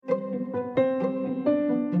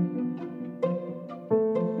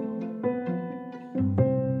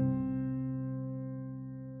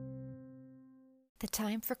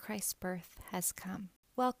time for Christ's birth has come.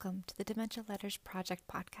 Welcome to the Dementia Letters Project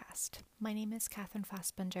podcast. My name is Catherine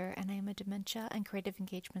Fassbender, and I am a dementia and creative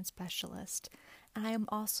engagement specialist, and I am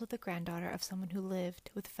also the granddaughter of someone who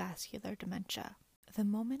lived with vascular dementia. The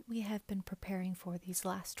moment we have been preparing for these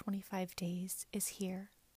last 25 days is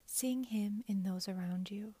here, seeing Him in those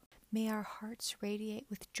around you. May our hearts radiate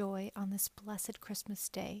with joy on this blessed Christmas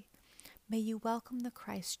day. May you welcome the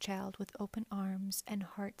Christ child with open arms and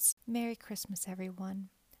hearts. Merry Christmas, everyone.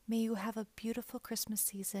 May you have a beautiful Christmas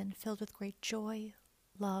season filled with great joy,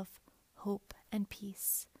 love, hope, and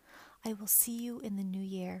peace. I will see you in the new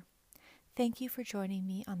year. Thank you for joining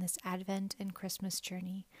me on this Advent and Christmas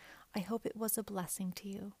journey. I hope it was a blessing to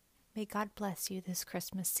you. May God bless you this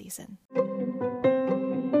Christmas season.